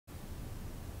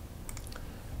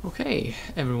Okay,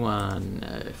 everyone,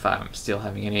 if I'm still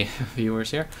having any viewers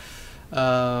here.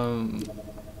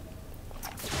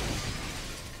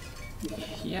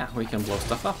 Yeah, we can blow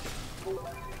stuff up.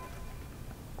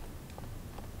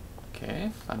 Okay,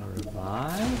 final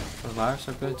revive. Revives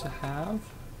are good to have.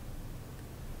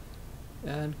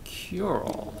 And cure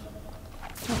all.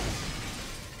 Oh.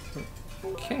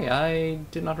 Okay, I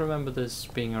did not remember this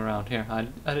being around here. I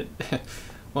did.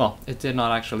 Well, it did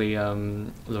not actually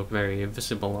look very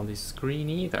visible on the screen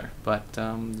either, but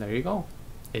there you go.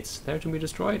 It's there to be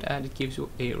destroyed, and it gives you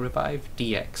a Revive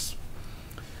DX,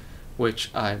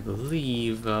 which I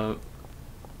believe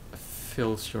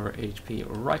fills your HP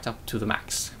right up to the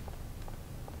max.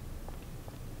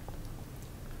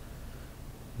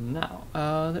 Now,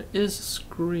 there is a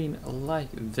screen like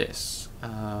this.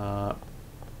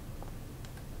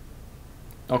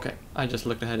 Okay, I just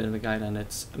looked ahead in the guide and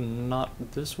it's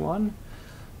not this one,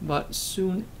 but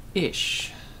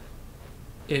soon-ish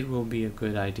it will be a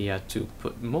good idea to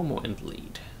put Momo in the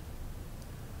lead.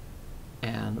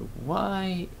 And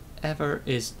why ever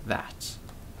is that?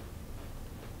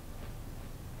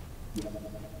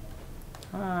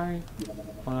 Hi,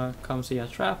 wanna come see a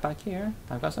trap back here?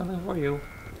 I've got something for you.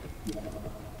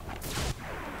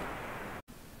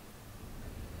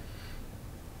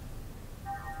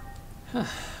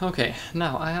 Okay,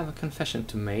 now I have a confession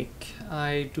to make.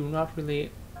 I do not really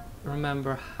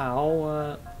remember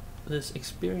how this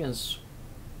experience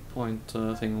point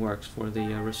thing works for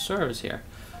the reserves here.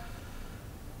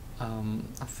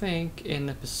 I think in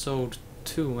episode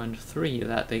 2 and 3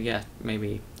 that they get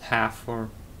maybe half or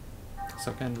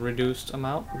some kind of reduced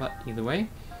amount, but either way.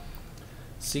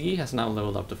 Siggy has now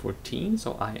leveled up to 14,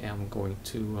 so I am going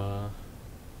to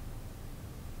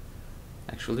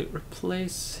actually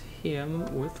replace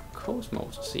him with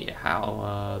Cosmos to see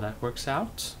how that works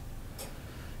out.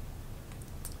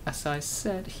 As I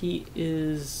said, he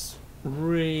is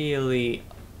really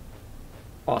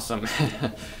awesome.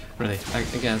 Really,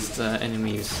 against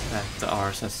enemies that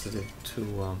are sensitive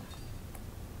to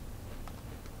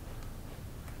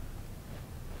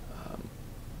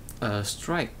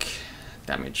strike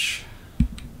damage.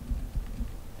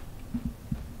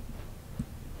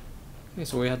 Okay,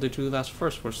 so we had to do that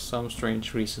first for some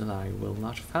strange reason I will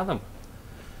not fathom.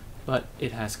 But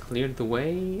it has cleared the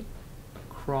way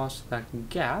across that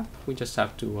gap. We just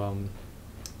have to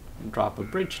drop a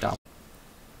bridge down.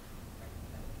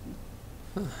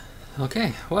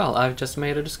 Okay, well, I've just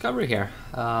made a discovery here.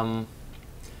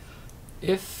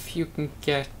 If you can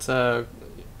get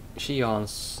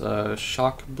Shion's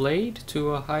shock blade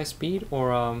to a high speed, or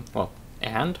well,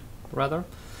 and rather,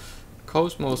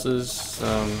 Cosmos's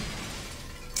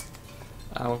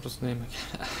what was the name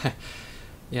again?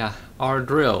 Yeah, our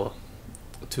drill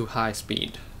to high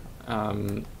speed.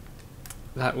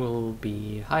 That will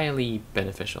be highly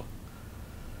beneficial.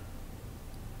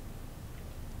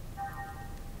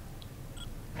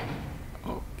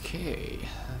 Okay,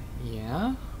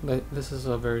 yeah, but this is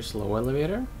a very slow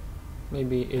elevator.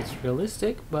 Maybe it's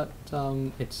realistic, but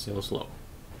it's still slow.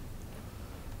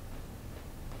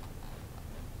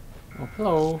 Oh,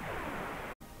 hello.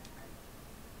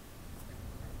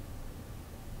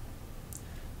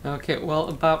 Okay, well,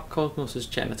 about Cosmos'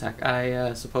 gen attack,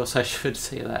 I suppose I should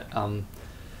say that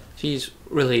she's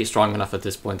really strong enough at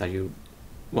this point that you,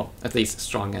 well, at least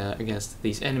strong against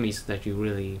these enemies that you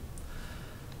really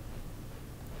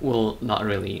will not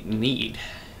really need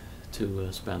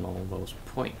to spend all those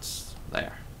points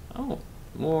there. Oh,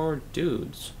 more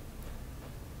dudes.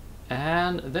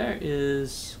 And there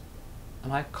is an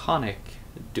iconic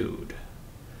dude.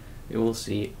 We will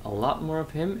see a lot more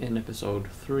of him in episode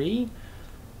 3.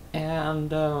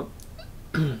 And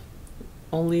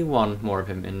only one more of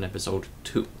him in episode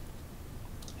 2.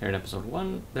 Here in episode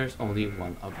 1, there's only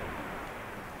one of him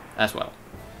as well.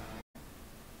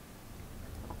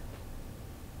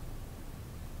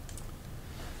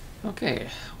 Okay,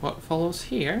 what follows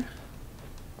here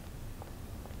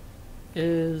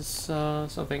is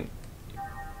something you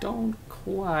don't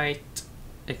quite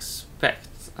expect.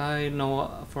 I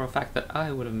know for a fact that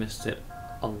I would have missed it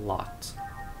a lot.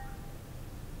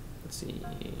 Let's see.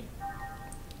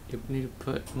 You need to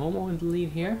put Momo in the lead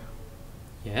here.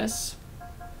 Yes.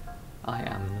 I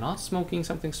am not smoking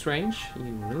something strange.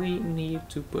 You really need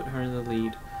to put her in the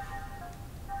lead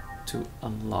to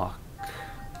unlock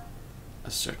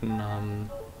a certain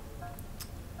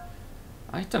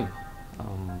item.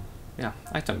 Yeah,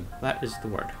 item. That is the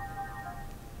word.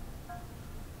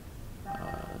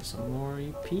 Some more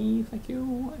EP, thank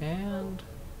you, and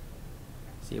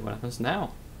see what happens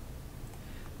now.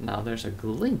 Now there's a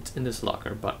glint in this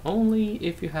locker, but only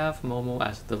if you have Momo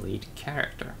as the lead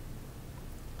character.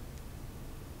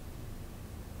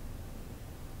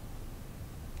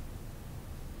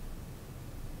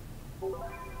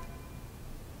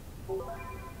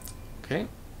 Okay.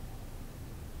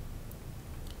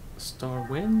 Star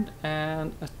Wind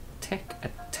and a tech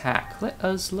attack. Let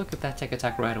us look at that tech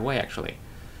attack right away, actually.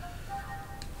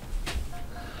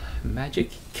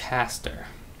 Magic Caster.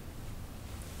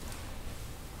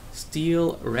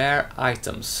 Steal rare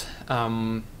items.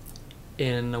 In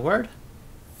a word,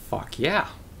 fuck yeah.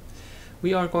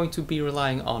 We are going to be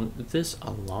relying on this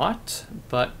a lot,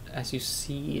 but as you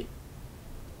see,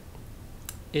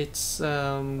 it's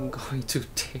going to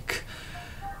take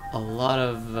a lot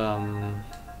of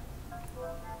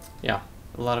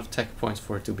a lot of tech points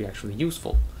for it to be actually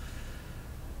useful.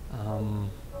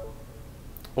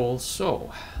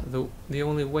 Also, the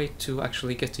only way to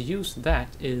actually get to use that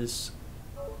is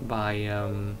by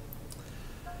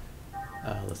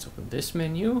let's open this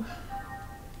menu.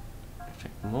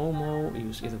 Check Momo,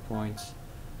 use either points.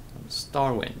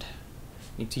 Starwind.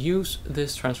 Need to use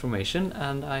this transformation,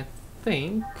 and I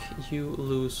think you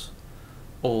lose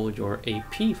all your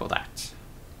AP for that.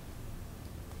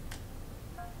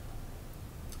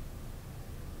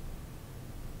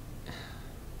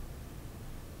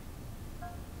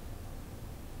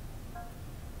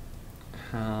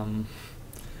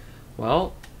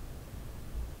 Well,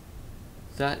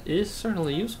 that is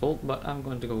certainly useful, but I'm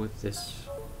going to go with this.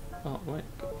 Oh wait,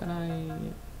 can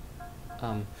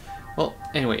I? Well,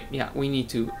 anyway, yeah, we need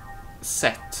to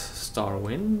set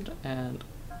Starwind, and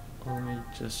let me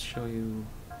just show you.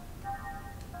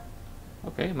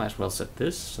 Okay, might as well set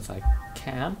this since I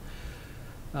can.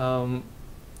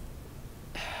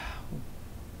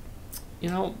 You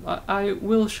know, I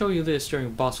will show you this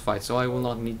during boss fight, so I will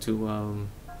not need to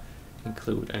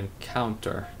include an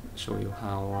encounter, show you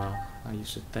how I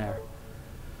use it there.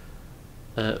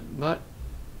 But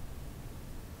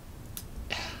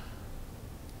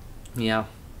yeah,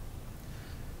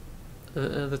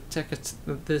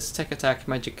 this tech attack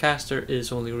Magic Caster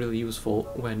is only really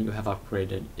useful when you have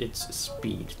upgraded its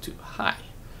speed to high.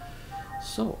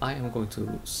 So I am going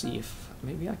to see if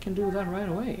maybe I can do that right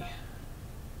away.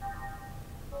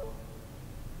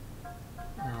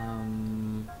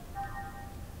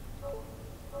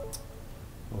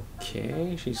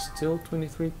 Okay, she's still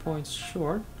 23 points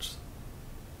short.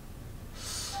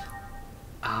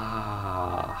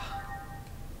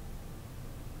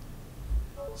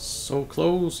 So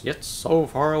close, yet so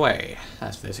far away.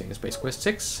 As they say in Space Quest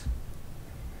 6.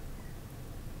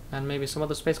 And maybe some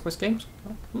other Space Quest games.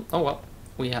 Oh well,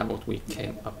 we have what we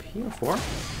came up here for.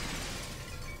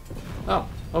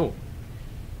 Oh.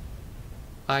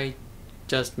 I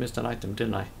just missed an item,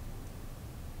 didn't I?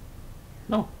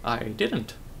 No, I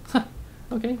didn't.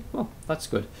 Okay, well, that's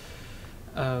good.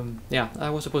 Yeah, I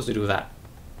was supposed to do that.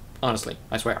 Honestly,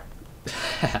 I swear.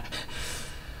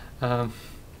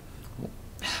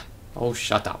 Oh,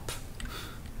 shut up.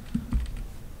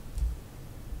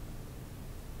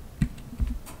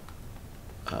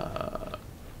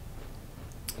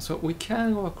 So we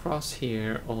can go across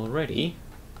here already,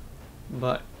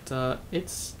 but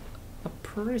it's a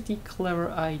pretty clever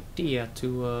idea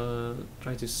to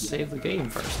try to save the game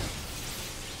first.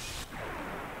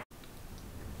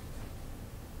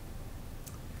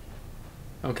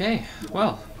 Okay,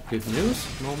 well, good news.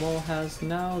 Momo has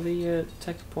now the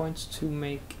tech points to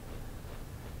make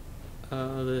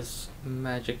this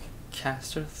Magic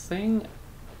Caster thing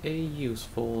a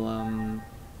useful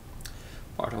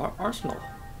part of our arsenal.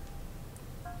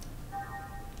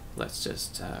 Let's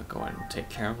just go and take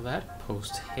care of that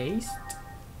post haste,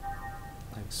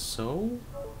 like so.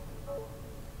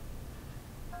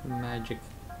 Magic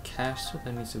Caster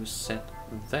that needs to be set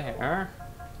there,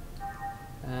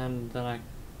 and then I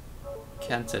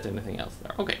can't set anything else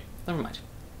there. Okay, never mind.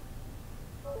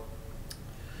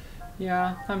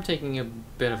 Yeah, I'm taking a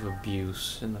bit of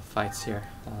abuse in the fights here.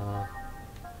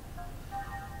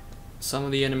 Some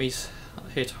of the enemies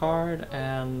hit hard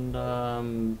and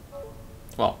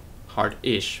well,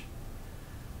 hard-ish.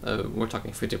 We're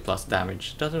talking 50 plus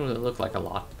damage. Doesn't really look like a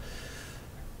lot.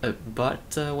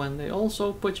 But when they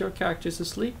also put your characters to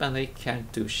sleep and they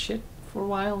can't do shit for a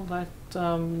while, that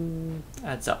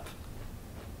adds up.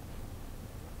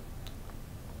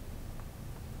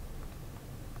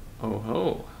 Oh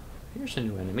ho, here's a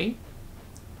new enemy.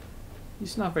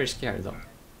 He's not very scary though.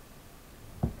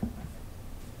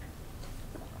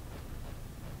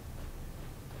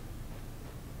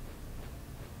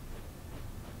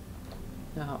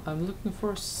 Now, I'm looking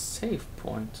for a save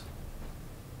point.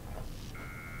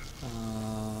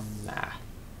 Nah.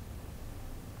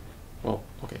 Well,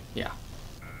 okay, yeah.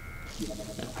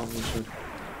 I probably should.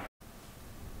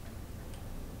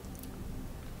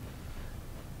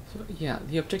 So, yeah,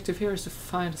 the objective here is to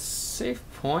find a save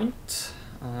point.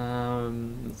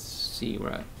 Let's see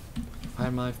where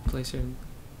Find my placing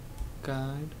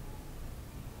guide.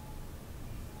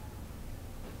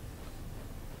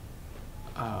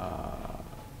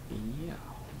 Yeah,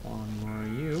 one more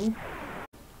you.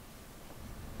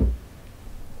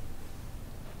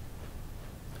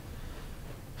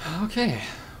 Okay,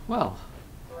 well,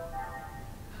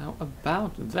 how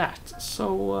about that?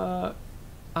 So,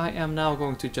 I am now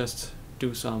going to just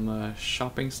do some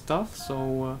shopping stuff,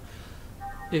 so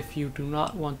if you do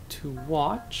not want to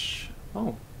watch...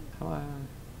 Oh,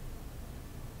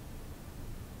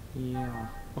 yeah,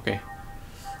 okay.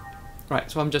 Right,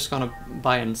 so I'm just gonna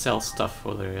buy and sell stuff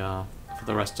for the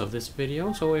rest of this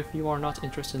video, so if you are not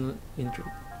interested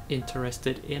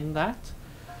in that,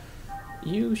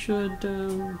 you should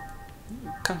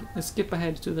skip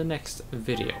ahead to the next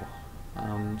video.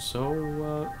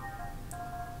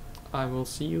 I will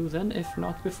see you then, if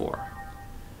not before.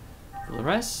 For the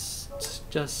rest,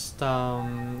 just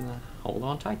hold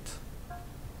on tight.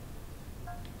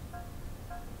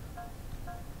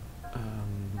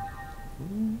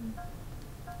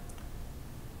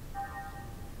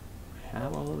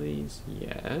 Have all these?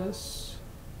 Yes.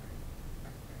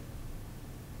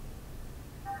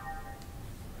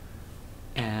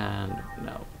 And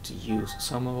now to use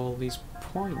some of all these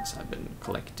points I've been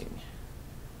collecting.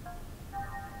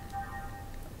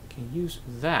 Can use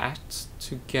that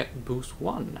to get boost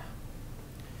 1.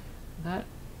 That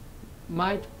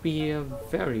might be a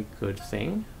very good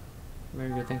thing. Very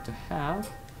good thing to have.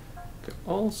 But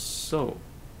also,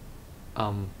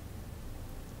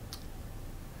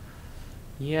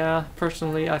 yeah,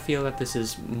 personally I feel that this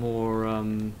is more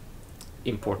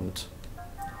important.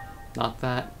 Not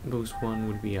that boost 1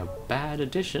 would be a bad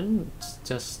addition, it's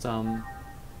just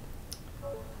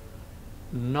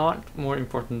not more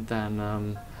important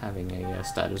than having a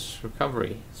status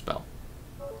recovery spell.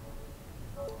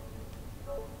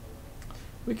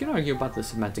 We can argue about the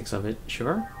semantics of it,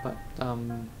 sure, but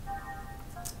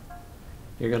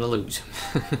you're gonna lose.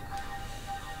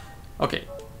 Okay,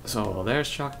 so there's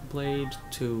Shock Blade,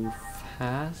 too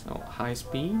fast, oh, high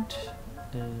speed,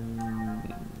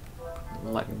 and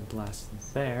Lightning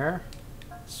Blast there.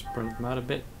 Spread them out a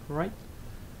bit, right?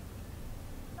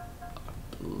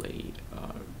 Blade.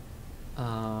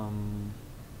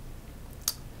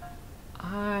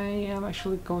 I am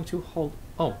actually going to hold.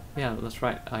 Oh, yeah, that's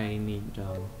right. I need.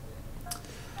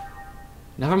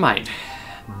 Never mind.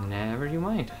 Never you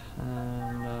mind.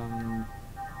 And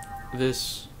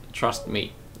this, trust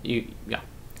me, you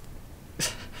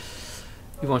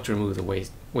want to remove the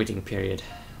waiting period.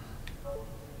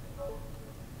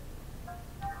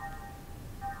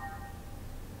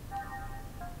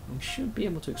 We should be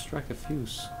able to extract a few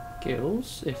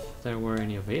skills if there were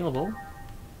any available.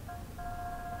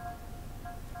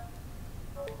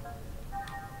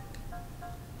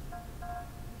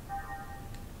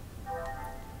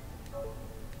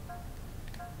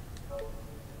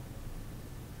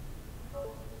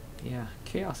 Yeah,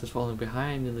 Chaos is falling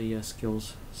behind in the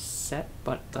skills set,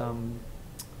 but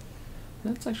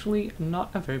that's actually not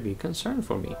a very big concern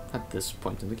for me at this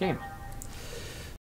point in the game.